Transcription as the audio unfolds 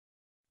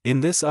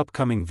In this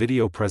upcoming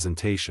video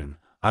presentation,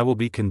 I will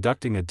be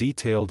conducting a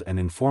detailed and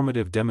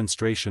informative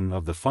demonstration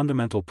of the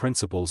fundamental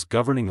principles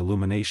governing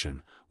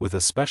illumination, with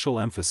a special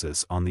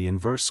emphasis on the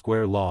inverse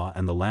square law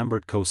and the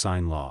Lambert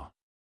Cosine Law.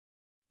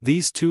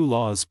 These two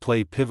laws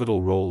play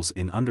pivotal roles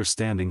in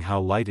understanding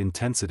how light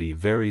intensity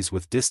varies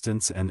with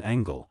distance and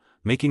angle,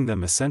 making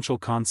them essential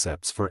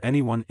concepts for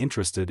anyone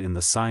interested in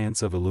the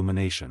science of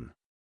illumination.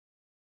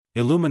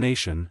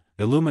 Illumination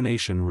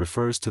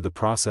refers to the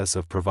process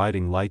of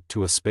providing light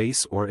to a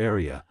space or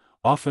area,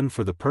 often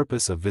for the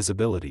purpose of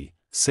visibility,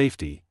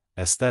 safety,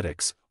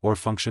 aesthetics, or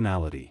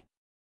functionality.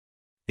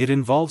 It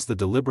involves the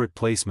deliberate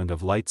placement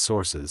of light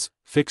sources,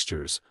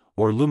 fixtures,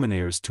 or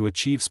luminaires to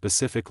achieve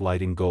specific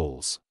lighting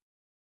goals.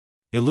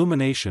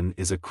 Illumination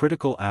is a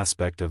critical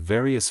aspect of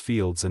various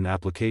fields and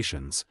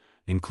applications,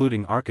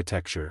 including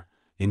architecture,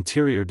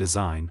 interior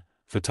design,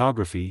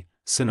 photography,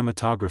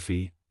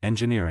 cinematography,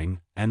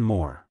 engineering, and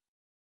more.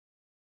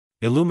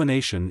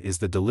 Illumination is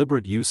the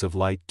deliberate use of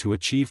light to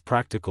achieve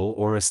practical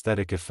or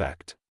aesthetic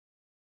effect.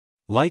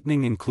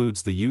 Lighting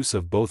includes the use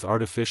of both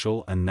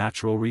artificial and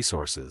natural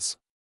resources.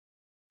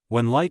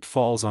 When light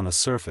falls on a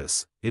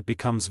surface, it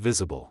becomes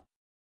visible.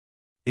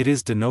 It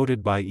is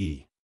denoted by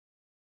E.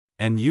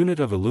 An unit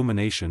of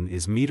illumination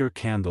is meter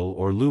candle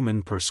or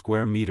lumen per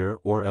square meter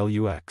or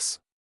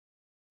LUX.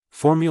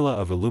 Formula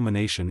of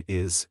illumination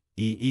is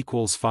E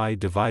equals phi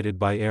divided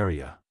by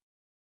area.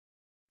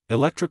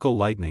 Electrical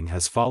lighting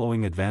has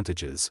following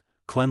advantages: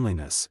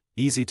 cleanliness,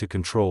 easy to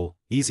control,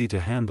 easy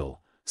to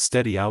handle,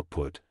 steady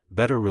output,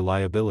 better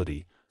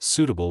reliability,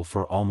 suitable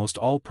for almost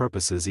all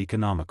purposes,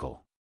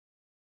 economical.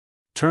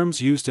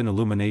 Terms used in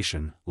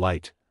illumination: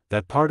 light,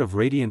 that part of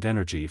radiant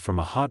energy from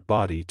a hot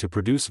body to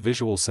produce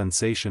visual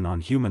sensation on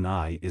human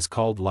eye is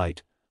called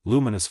light.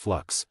 Luminous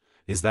flux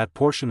is that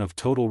portion of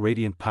total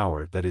radiant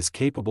power that is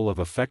capable of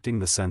affecting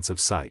the sense of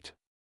sight.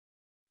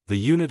 The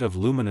unit of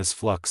luminous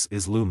flux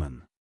is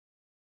lumen,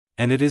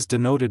 and it is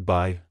denoted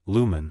by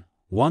lumen.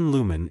 1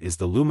 lumen is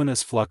the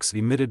luminous flux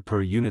emitted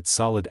per unit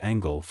solid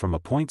angle from a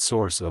point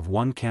source of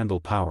 1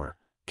 candle power.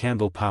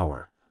 Candle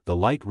power, the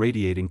light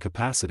radiating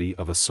capacity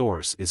of a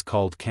source, is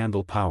called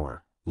candle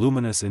power.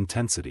 Luminous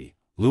intensity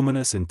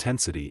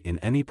in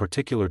any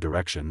particular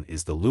direction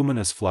is the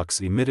luminous flux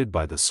emitted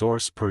by the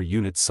source per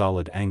unit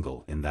solid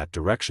angle in that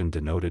direction,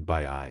 denoted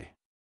by I.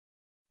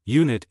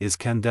 Unit is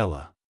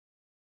candela.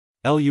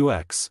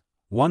 LUX,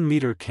 1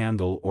 meter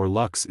candle or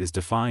lux, is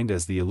defined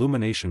as the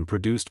illumination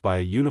produced by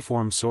a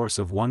uniform source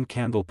of 1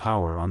 candle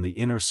power on the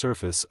inner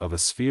surface of a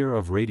sphere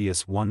of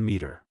radius 1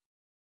 meter.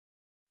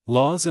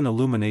 Laws in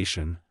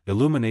illumination: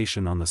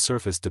 illumination on the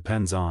surface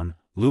depends on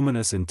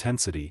luminous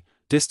intensity,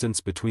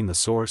 distance between the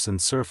source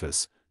and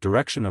surface,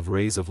 direction of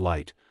rays of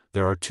light.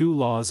 There are two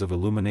laws of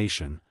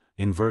illumination: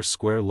 inverse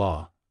square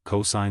law,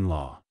 cosine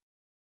law.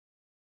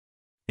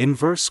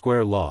 Inverse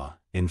square law.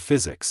 In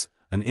physics,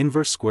 an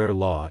inverse square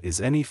law is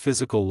any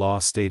physical law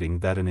stating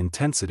that an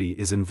intensity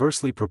is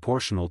inversely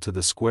proportional to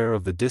the square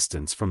of the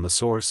distance from the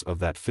source of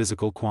that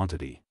physical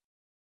quantity.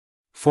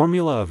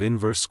 Formula of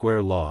inverse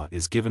square law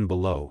is given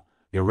below.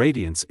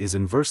 Irradiance is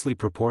inversely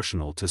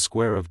proportional to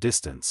square of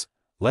distance.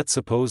 Let's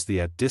suppose the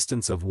at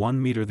distance of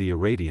 1 meter the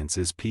irradiance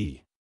is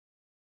P.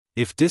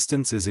 If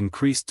distance is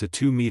increased to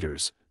 2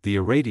 meters, the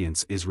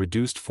irradiance is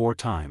reduced 4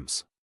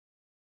 times.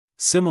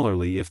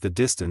 Similarly, if the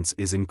distance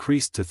is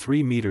increased to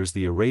 3 meters,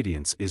 the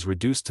irradiance is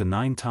reduced to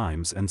 9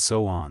 times, and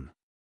so on.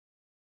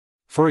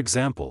 For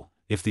example,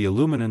 if the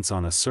illuminance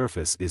on a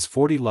surface is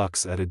 40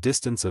 lux at a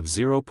distance of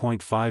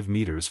 0.5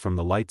 meters from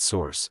the light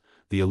source,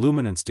 the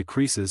illuminance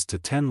decreases to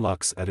 10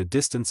 lux at a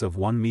distance of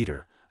 1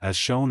 meter, as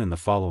shown in the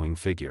following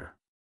figure.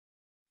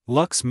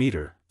 Lux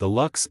meter: the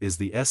lux is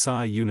the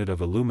SI unit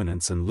of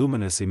illuminance and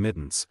luminous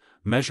emittance,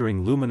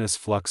 measuring luminous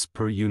flux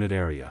per unit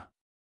area.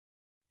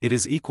 It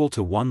is equal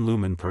to 1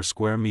 lumen per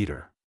square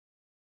meter.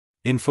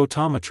 In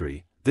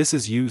photometry, this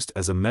is used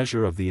as a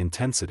measure of the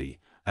intensity,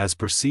 as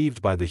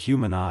perceived by the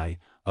human eye,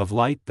 of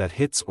light that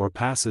hits or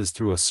passes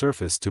through a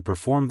surface. To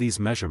perform these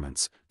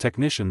measurements,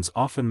 technicians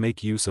often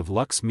make use of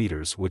lux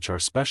meters, which are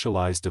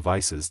specialized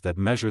devices that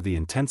measure the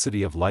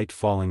intensity of light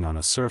falling on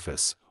a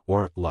surface,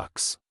 or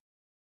lux.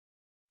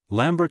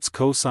 Lambert's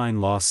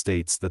cosine law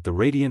states that the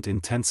radiant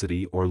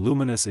intensity or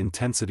luminous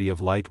intensity of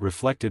light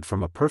reflected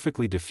from a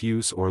perfectly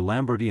diffuse or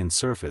Lambertian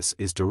surface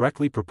is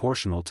directly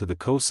proportional to the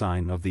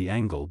cosine of the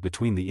angle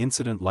between the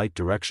incident light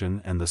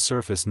direction and the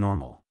surface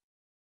normal.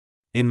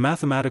 In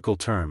mathematical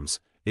terms,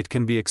 it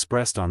can be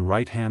expressed on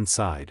right-hand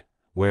side,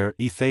 where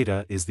E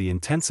theta is the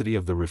intensity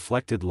of the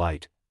reflected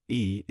light,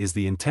 E is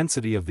the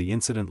intensity of the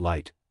incident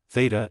light,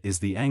 theta is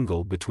the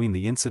angle between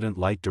the incident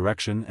light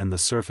direction and the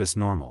surface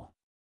normal.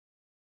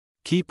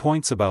 Key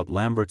points about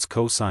Lambert's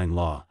cosine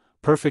law: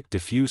 perfect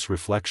diffuse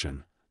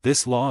reflection.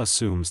 This law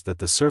assumes that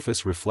the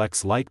surface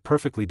reflects light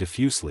perfectly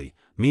diffusely,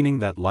 meaning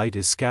that light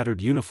is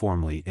scattered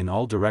uniformly in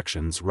all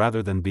directions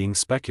rather than being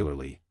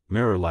specularly,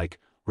 mirror-like,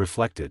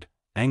 reflected.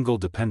 Angle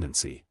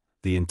dependency: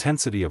 the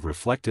intensity of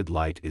reflected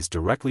light is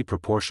directly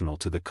proportional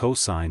to the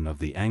cosine of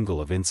the angle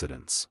of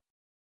incidence.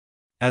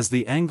 As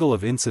the angle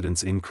of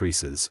incidence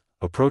increases,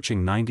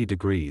 approaching 90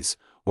 degrees,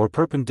 or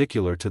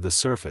perpendicular to the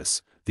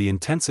surface, the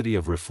intensity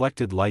of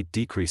reflected light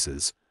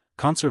decreases.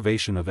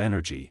 Conservation of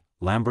energy.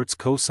 Lambert's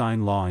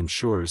cosine law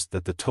ensures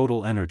that the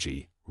total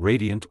energy,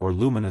 radiant or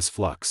luminous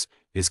flux,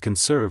 is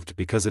conserved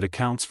because it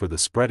accounts for the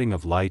spreading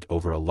of light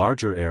over a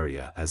larger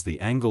area as the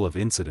angle of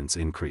incidence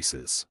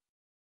increases.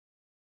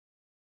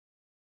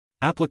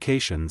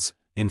 Applications.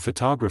 In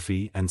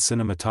photography and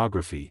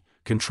cinematography,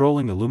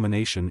 controlling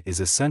illumination is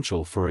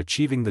essential for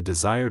achieving the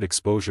desired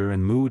exposure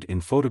and mood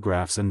in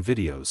photographs and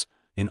videos.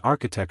 In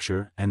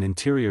architecture and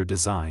interior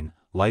design,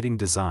 lighting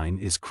design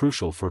is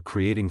crucial for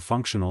creating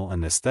functional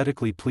and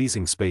aesthetically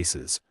pleasing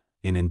spaces.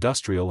 In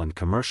industrial and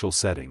commercial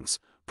settings,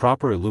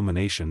 proper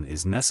illumination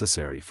is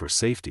necessary for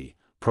safety,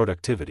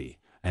 productivity,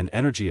 and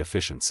energy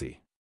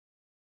efficiency.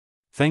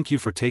 Thank you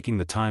for taking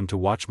the time to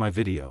watch my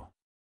video.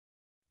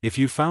 If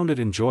you found it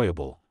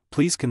enjoyable,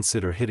 please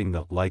consider hitting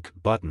the like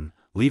button,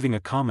 leaving a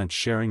comment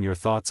sharing your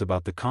thoughts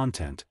about the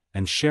content,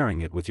 and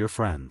sharing it with your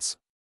friends.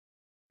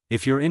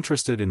 If you're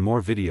interested in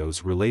more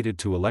videos related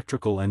to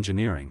electrical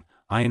engineering,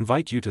 I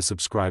invite you to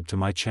subscribe to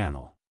my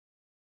channel.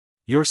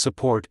 Your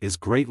support is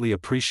greatly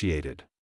appreciated.